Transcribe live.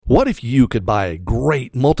What if you could buy a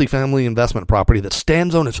great multifamily investment property that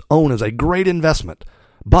stands on its own as a great investment,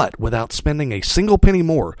 but without spending a single penny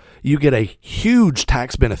more, you get a huge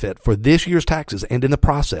tax benefit for this year's taxes, and in the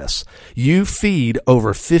process, you feed over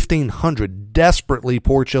 1,500 desperately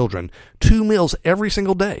poor children 2 meals every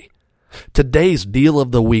single day? Today's deal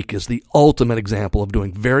of the week is the ultimate example of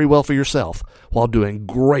doing very well for yourself while doing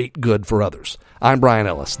great good for others. I'm Brian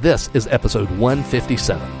Ellis. This is episode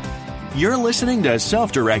 157. You're listening to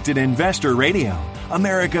Self-Directed Investor Radio,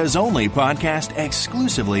 America's only podcast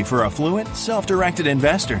exclusively for affluent, self-directed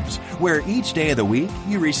investors, where each day of the week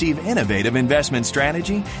you receive innovative investment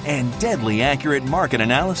strategy and deadly accurate market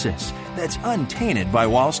analysis that's untainted by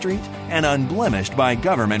Wall Street and unblemished by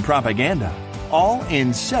government propaganda, all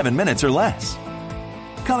in 7 minutes or less.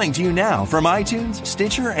 Coming to you now from iTunes,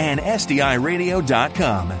 Stitcher, and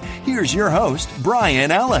SDIRadio.com, here's your host,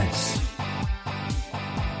 Brian Ellis.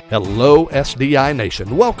 Hello, SDI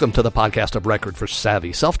Nation. Welcome to the podcast of record for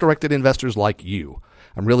savvy, self-directed investors like you.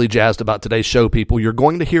 I'm really jazzed about today's show, people. You're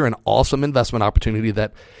going to hear an awesome investment opportunity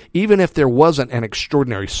that, even if there wasn't an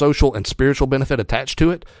extraordinary social and spiritual benefit attached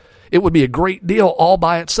to it, it would be a great deal all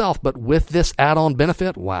by itself. But with this add-on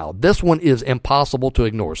benefit, wow, this one is impossible to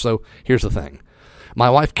ignore. So here's the thing. My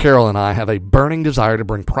wife Carol and I have a burning desire to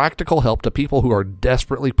bring practical help to people who are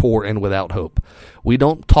desperately poor and without hope. We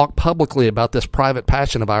don't talk publicly about this private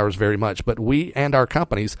passion of ours very much, but we and our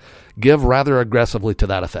companies give rather aggressively to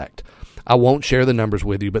that effect. I won't share the numbers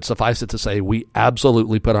with you, but suffice it to say, we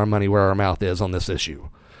absolutely put our money where our mouth is on this issue.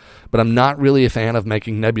 But I'm not really a fan of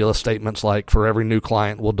making nebulous statements like, for every new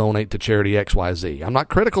client, we'll donate to charity XYZ. I'm not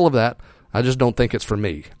critical of that. I just don't think it's for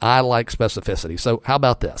me. I like specificity. So how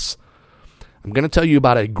about this? I'm going to tell you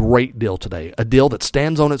about a great deal today, a deal that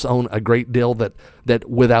stands on its own, a great deal that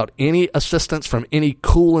without any assistance from any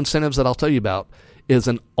cool incentives that I'll tell you about is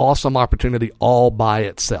an awesome opportunity all by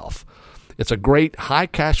itself. It's a great high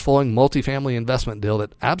cash flowing multifamily investment deal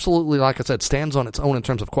that absolutely, like I said, stands on its own in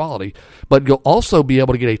terms of quality, but you'll also be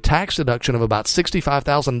able to get a tax deduction of about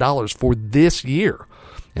 $65,000 for this year.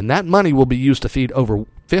 And that money will be used to feed over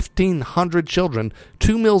 1,500 children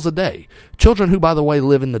 2 meals a day. Children who, by the way,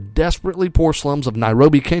 live in the desperately poor slums of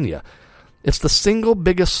Nairobi, Kenya. It's the single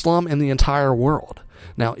biggest slum in the entire world.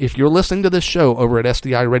 Now, if you're listening to this show over at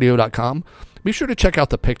SDIRadio.com, be sure to check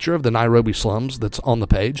out the picture of the Nairobi slums that's on the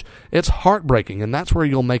page. It's heartbreaking, and that's where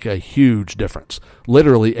you'll make a huge difference,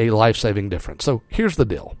 literally a life-saving difference. So here's the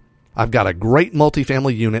deal. I've got a great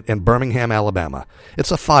multifamily unit in Birmingham, Alabama.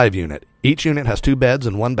 It's a 5-unit. Each unit has 2 beds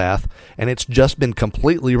and 1 bath, and it's just been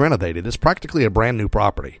completely renovated. It's practically a brand new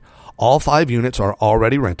property. All 5 units are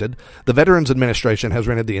already rented. The Veterans Administration has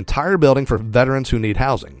rented the entire building for veterans who need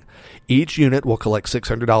housing. Each unit will collect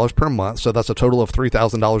 $600 per month, so that's a total of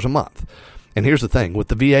 $3,000 a month. And here's the thing. With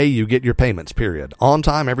the VA, you get your payments, period. On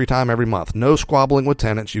time, every month. No squabbling with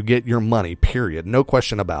tenants. You get your money, period. No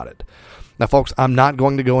question about it. Now, folks, I'm not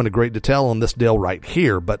going to go into great detail on this deal right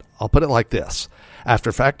here, but I'll put it like this. After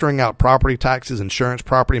factoring out property taxes, insurance,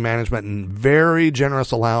 property management, and very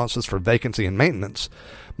generous allowances for vacancy and maintenance,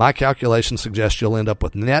 my calculations suggest you'll end up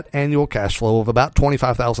with net annual cash flow of about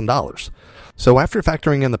 $25,000. So after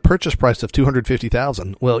factoring in the purchase price of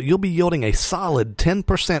 $250,000, well, you'll be yielding a solid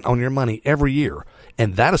 10% on your money every year,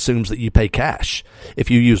 and that assumes that you pay cash.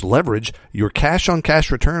 If you use leverage, your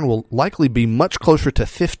cash-on-cash return will likely be much closer to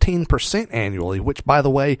 15% annually, which, by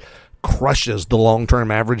the way, crushes the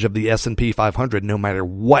long-term average of the S&P 500 no matter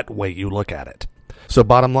what way you look at it. So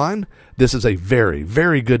bottom line, this is a very,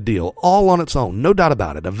 very good deal, all on its own. No doubt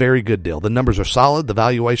about it, a very good deal. The numbers are solid. The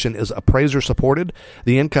valuation is appraiser-supported.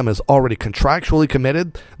 The income is already contractually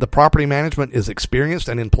committed. The property management is experienced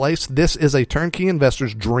and in place. This is a turnkey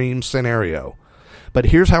investor's dream scenario. But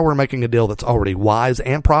here's how we're making a deal that's already wise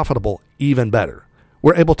and profitable even better.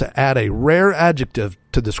 We're able to add a rare adjective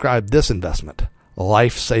to describe this investment: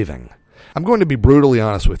 life-saving. I'm going to be brutally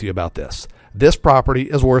honest with you about this. This property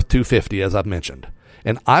is worth $250,000, as I've mentioned.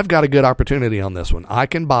 And I've got a good opportunity on this one. I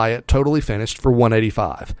can buy it totally finished for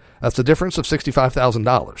 $185,000. That's a difference of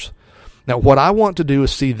 $65,000. Now, what I want to do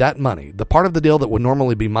is see that money, the part of the deal that would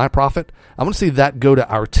normally be my profit, I want to see that go to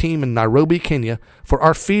our team in Nairobi, Kenya for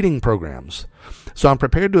our feeding programs. So I'm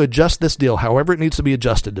prepared to adjust this deal however it needs to be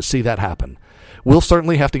adjusted to see that happen. We'll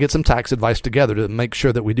certainly have to get some tax advice together to make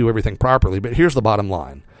sure that we do everything properly, but here's the bottom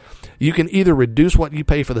line. You can either reduce what you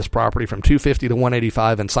pay for this property from $250,000 to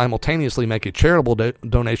 $185,000 and simultaneously make a charitable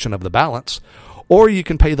donation of the balance, or you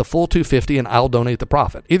can pay the full $250,000 and I'll donate the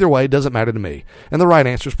profit. Either way, it doesn't matter to me. And the right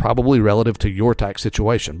answer is probably relative to your tax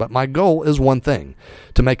situation. But my goal is one thing: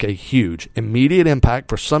 to make a huge, immediate impact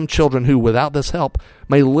for some children who, without this help,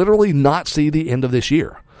 may literally not see the end of this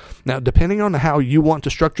year. Now, depending on how you want to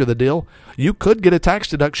structure the deal, you could get a tax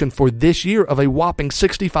deduction for this year of a whopping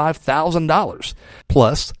 $65,000.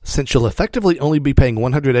 Plus, since you'll effectively only be paying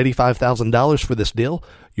 $185,000 for this deal,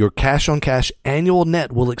 your cash-on-cash annual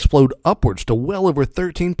net will explode upwards to well over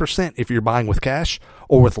 13% if you're buying with cash,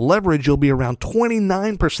 or with leverage, you'll be around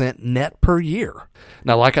 29% net per year.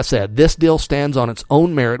 Now, like I said, this deal stands on its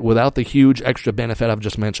own merit without the huge extra benefit I've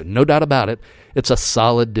just mentioned. No doubt about it, it's a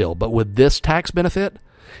solid deal. But with this tax benefit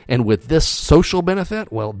and with this social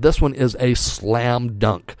benefit, well, this one is a slam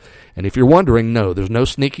dunk. And if you're wondering, no, there's no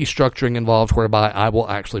sneaky structuring involved whereby I will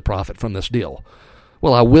actually profit from this deal.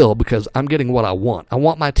 Well, I will, because I'm getting what I want. I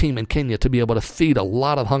want my team in Kenya to be able to feed a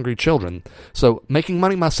lot of hungry children. So making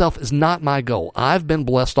money myself is not my goal. I've been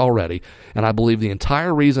blessed already, and I believe the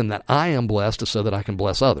entire reason that I am blessed is so that I can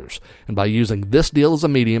bless others. And by using this deal as a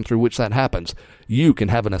medium through which that happens, you can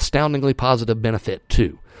have an astoundingly positive benefit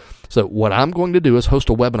too. So what I'm going to do is host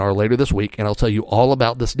a webinar later this week, and I'll tell you all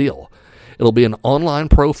about this deal. It'll be an online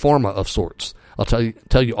pro forma of sorts. I'll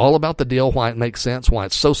tell you all about the deal, why it makes sense, why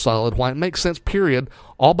it's so solid, why it makes sense, period,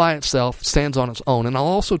 all by itself, stands on its own. And I'll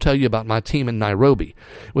also tell you about my team in Nairobi,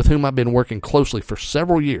 with whom I've been working closely for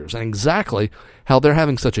several years, and exactly how they're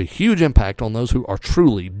having such a huge impact on those who are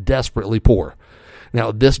truly desperately poor.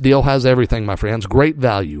 Now, this deal has everything, my friends. Great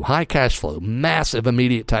value, high cash flow, massive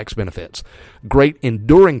immediate tax benefits, great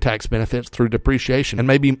enduring tax benefits through depreciation, and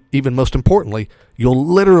maybe even most importantly, you'll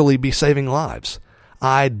literally be saving lives.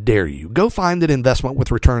 I dare you. Go find an investment with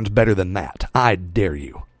returns better than that. I dare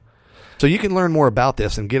you. So you can learn more about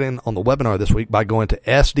this and get in on the webinar this week by going to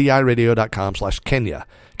sdiradio.com/Kenya,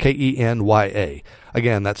 Kenya.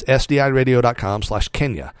 Again, that's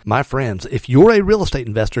sdiradio.com/Kenya. My friends, if you're a real estate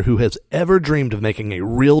investor who has ever dreamed of making a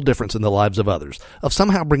real difference in the lives of others, of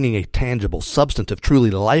somehow bringing a tangible, substantive, truly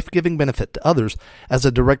life-giving benefit to others as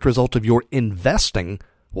a direct result of your investing,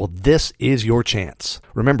 well, this is your chance.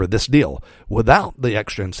 Remember, this deal, without the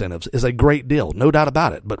extra incentives, is a great deal, no doubt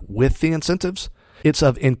about it. But with the incentives, it's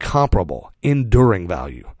of incomparable, enduring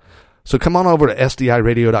value. So come on over to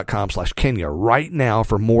sdiradio.com/Kenya right now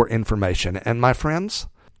for more information. And my friends,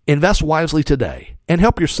 invest wisely today and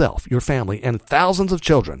help yourself, your family, and thousands of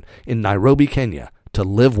children in Nairobi, Kenya to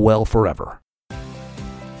live well forever.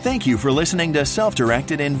 Thank you for listening to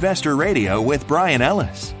Self-Directed Investor Radio with Brian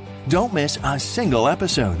Ellis. Don't miss a single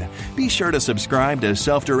episode. Be sure to subscribe to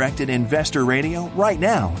Self-Directed Investor Radio right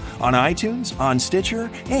now on iTunes, on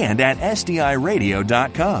Stitcher, and at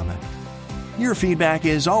SDIRadio.com. Your feedback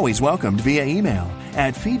is always welcomed via email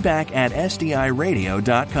at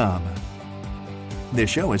feedback@SDIRadio.com.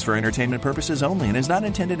 This show is for entertainment purposes only and is not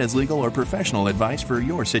intended as legal or professional advice for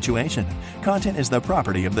your situation. Content is the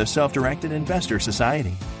property of the Self-Directed Investor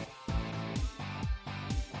Society.